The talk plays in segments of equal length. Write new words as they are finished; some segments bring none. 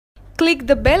Click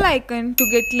the bell icon to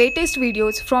get latest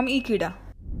videos from Ekeeda.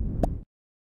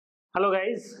 Hello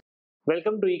guys,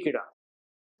 welcome to Ekeeda.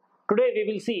 Today we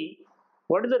will see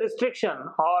what is the restriction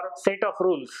or set of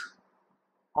rules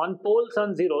on poles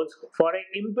and zeros for an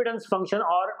impedance function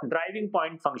or driving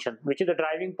point function, which is the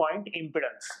driving point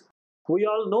impedance. We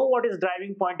all know what is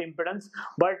driving point impedance,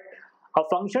 but a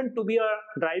function to be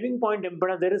a driving point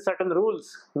impedance, there is certain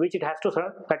rules which it has to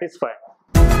satisfy.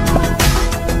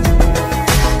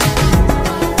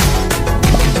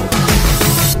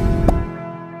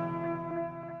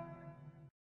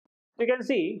 You can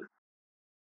see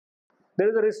there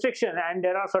is a restriction and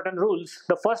there are certain rules.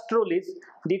 The first rule is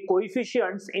the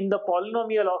coefficients in the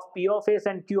polynomial of P of S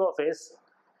and Q of S.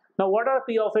 Now what are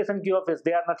P of S and Q of S?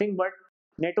 They are nothing but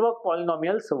network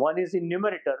polynomials. One is in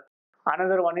numerator,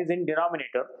 another one is in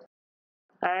denominator,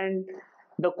 and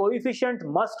the coefficient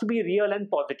must be real and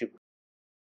positive.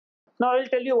 Now I will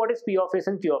tell you what is P of S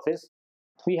and Q of S.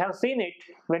 We have seen it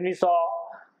when we saw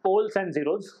poles and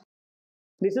zeros.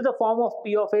 This is the form of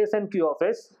P of S and Q of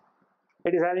S.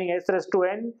 It is having S raised to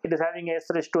n, it is having S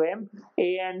raised to m,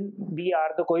 a and b are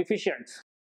the coefficients.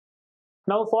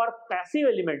 Now for passive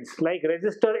elements like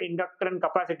resistor, inductor and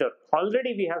capacitor,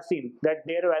 already we have seen that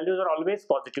their values are always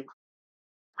positive.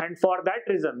 And for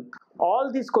that reason,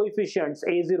 all these coefficients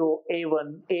a0,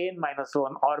 a1, an minus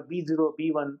 1 or b0,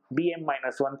 b1, bm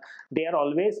minus 1, they are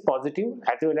always positive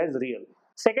as well as real.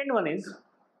 Second one is,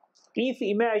 if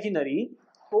imaginary,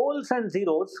 poles and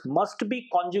zeros must be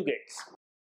conjugates.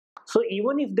 So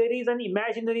even if there is an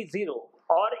imaginary zero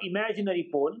or imaginary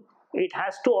pole, it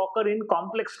has to occur in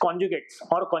complex conjugates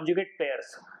or conjugate pairs.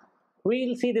 We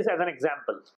will see this as an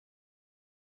example.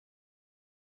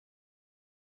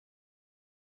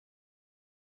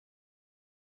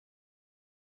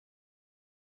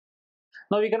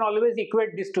 Now we can always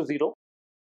equate this to 0.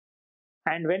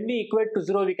 And when we equate to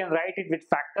 0, we can write it with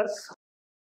factors.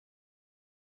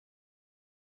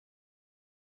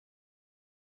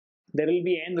 There will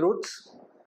be n roots.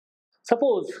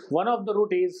 Suppose one of the root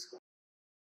is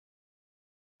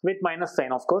with minus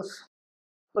sign, of course.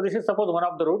 So this is suppose one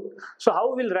of the root. So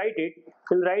how we will write it?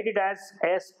 We will write it as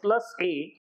s plus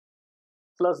a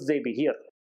plus jb here.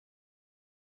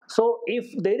 So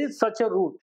if there is such a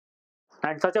root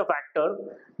and such a factor,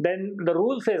 then the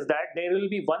rule says that there will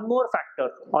be one more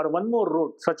factor or one more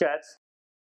root, such as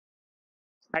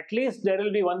at least there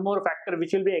will be one more factor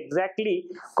which will be exactly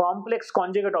complex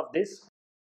conjugate of this.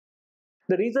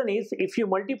 The reason is, if you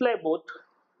multiply both,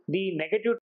 the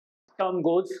negative term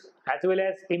goes as well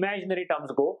as imaginary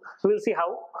terms go. So we'll see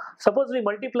how. Suppose we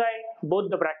multiply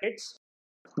both the brackets,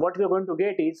 what we are going to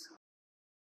get is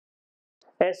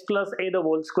s plus a the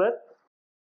whole square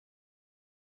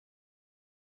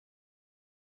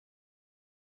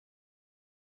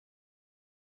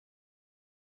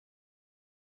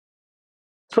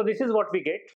so this is what we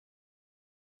get,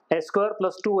 s square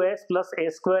plus 2s plus a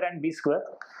square and b square.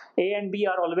 A and b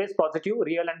are always positive,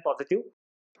 real and positive,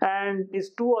 and this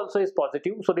 2 also is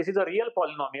positive, so this is a real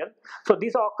polynomial. So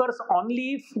this occurs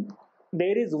only if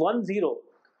there is one 0,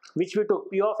 which we took.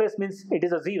 P of s means it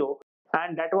is a 0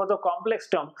 and that was a complex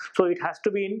term, so it has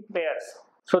to be in pairs.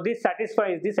 So this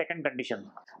satisfies the second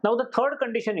condition. Now the third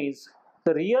condition is,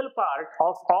 the real part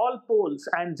of all poles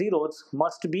and zeros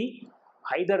must be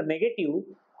either negative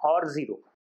or 0.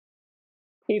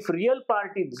 If real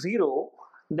part is 0,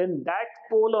 then that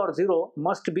pole or 0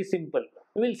 must be simple.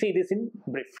 We will see this in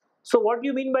brief. So what do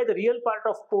you mean by the real part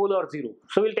of pole or 0?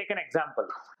 So we'll take an example.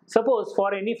 Suppose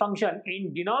for any function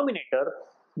in denominator,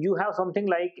 you have something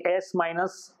like s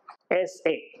minus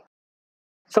sa.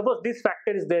 Suppose this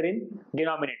factor is there in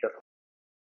denominator,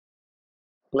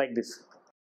 like this.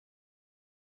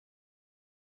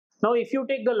 Now if you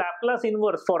take the Laplace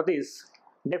inverse for this,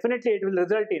 definitely it will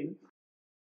result in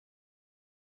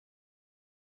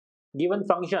given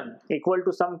function equal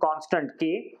to some constant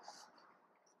k.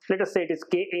 Let us say it is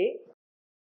ka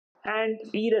and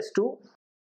e raised to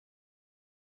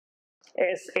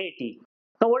sat.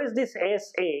 Now what is this sa?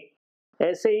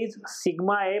 Sa is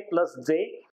sigma a plus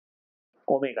j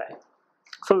omega a.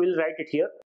 So we will write it here.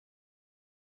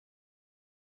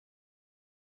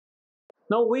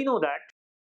 Now we know that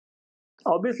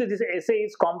obviously this sa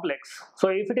is complex. So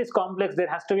if it is complex, there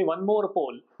has to be one more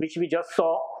pole, which we just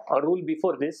saw a rule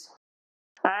before this.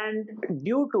 And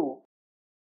due to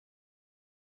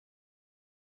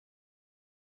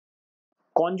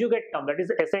conjugate term, that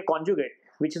is sa conjugate,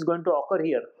 which is going to occur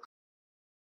here,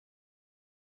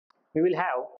 we will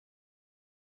have,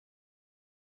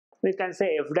 we can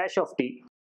say f dash of t,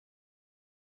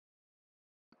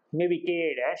 maybe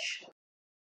ka dash.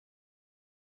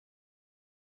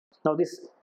 Now this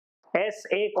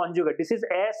SA conjugate. This is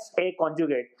SA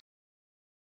conjugate.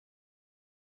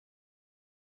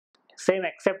 Same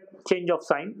except change of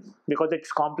sign because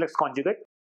it's complex conjugate.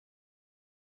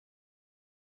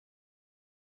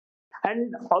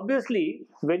 And obviously,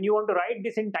 when you want to write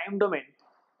this in time domain,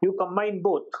 you combine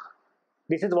both.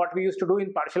 This is what we used to do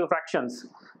in partial fractions.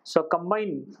 So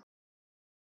combine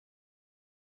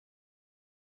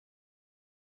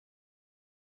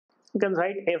you can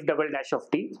write f double dash of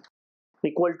t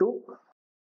equal to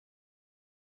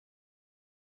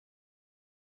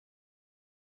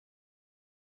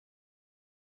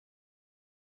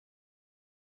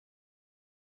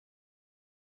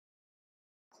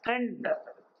and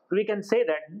we can say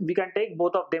that we can take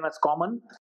both of them as common.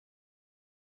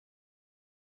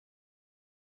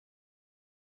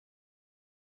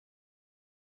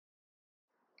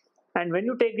 And when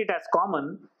you take it as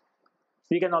common,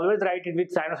 we can always write it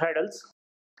with sinusoidals.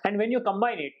 And when you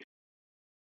combine it,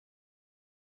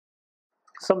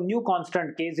 some new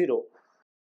constant k0,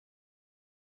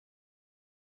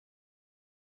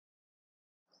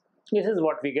 this is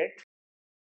what we get.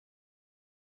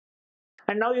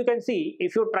 And now you can see,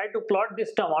 if you try to plot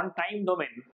this term on time domain,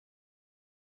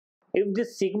 if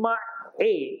this sigma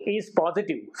a is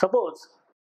positive, suppose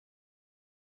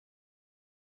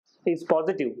is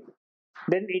positive,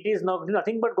 then it is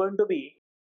nothing but going to be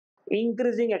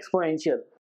increasing exponential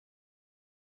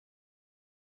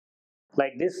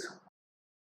like this.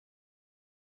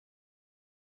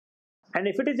 And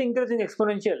if it is increasing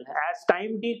exponential as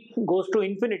time t goes to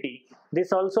infinity,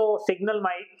 this also signal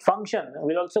my function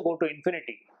will also go to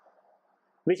infinity,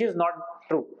 which is not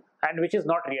true and which is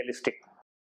not realistic.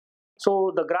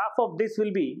 So the graph of this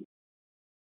will be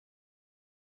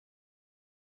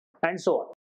and so on.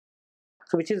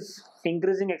 So which is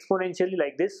increasing exponentially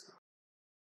like this.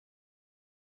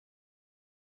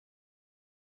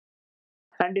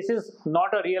 And this is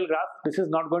not a real graph. This is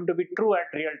not going to be true at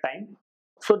real time.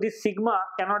 So this sigma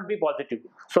cannot be positive.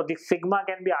 So this sigma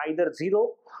can be either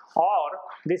 0 or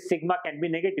this sigma can be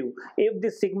negative. If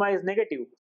this sigma is negative,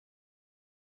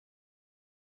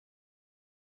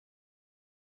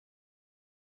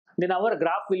 then our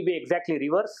graph will be exactly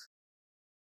reverse.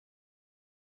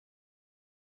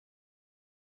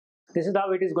 This is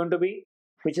how it is going to be,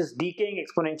 which is decaying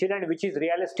exponentially and which is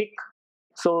realistic.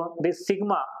 So this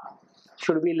sigma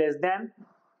should be less than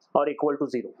or equal to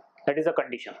 0. That is a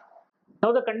condition.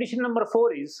 Now the condition number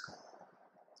 4 is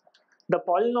the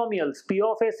polynomials p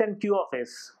of s and q of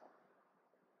s,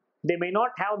 they may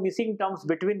not have missing terms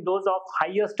between those of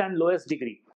highest and lowest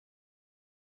degree.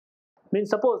 Means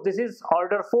suppose this is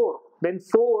order 4, then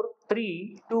 4,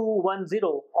 3, 2, 1,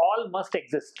 0 all must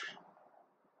exist.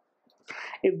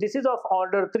 If this is of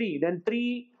order 3, then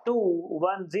 3, 2,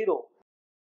 1, 0,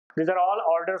 these are all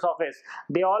orders of s,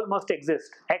 they all must exist,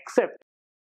 except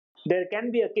there can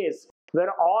be a case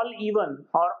where all even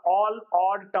or all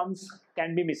odd terms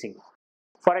can be missing.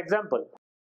 For example,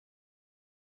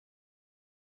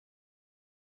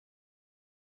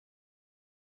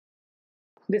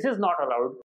 this is not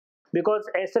allowed because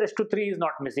s raised to 3 is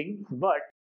not missing, but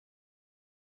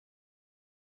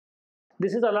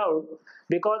this is allowed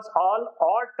because all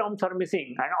odd terms are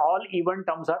missing and all even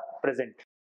terms are present.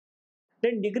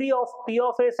 Then degree of p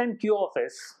of s and q of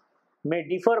s may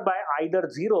differ by either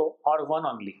 0 or 1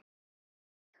 only.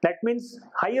 That means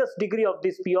highest degree of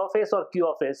this p of s or q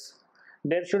of s,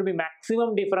 there should be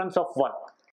maximum difference of 1.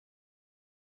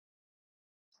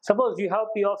 Suppose you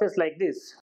have p of s like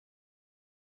this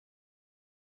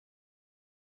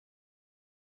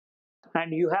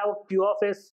and you have q of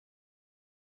s.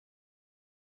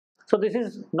 So this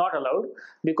is not allowed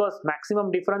because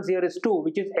maximum difference here is 2,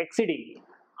 which is exceeding.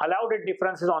 Allowed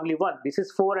difference is only 1. This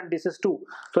is 4 and this is 2.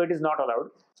 So it is not allowed.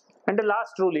 And the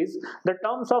last rule is the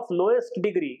terms of lowest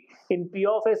degree in p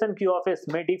of s and q of s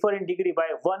may differ in degree by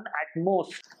 1 at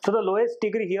most. So the lowest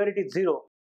degree here it is 0.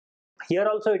 Here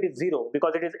also it is 0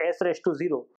 because it is s raised to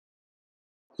 0.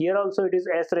 Here also it is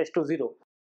s raised to 0.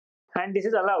 And this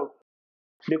is allowed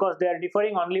because they are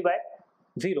differing only by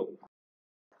 0.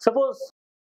 Suppose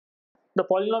the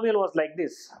polynomial was like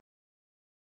this.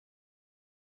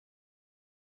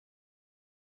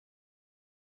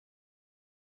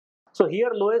 So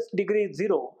here lowest degree is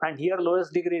 0 and here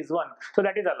lowest degree is 1. So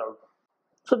that is allowed.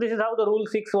 So this is how the rule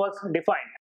 6 was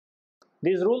defined.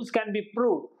 These rules can be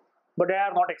proved, but they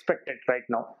are not expected right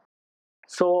now.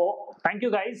 So thank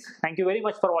you guys. Thank you very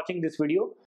much for watching this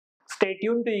video. Stay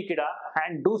tuned to Ekeeda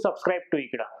and do subscribe to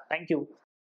Ekeeda. Thank you.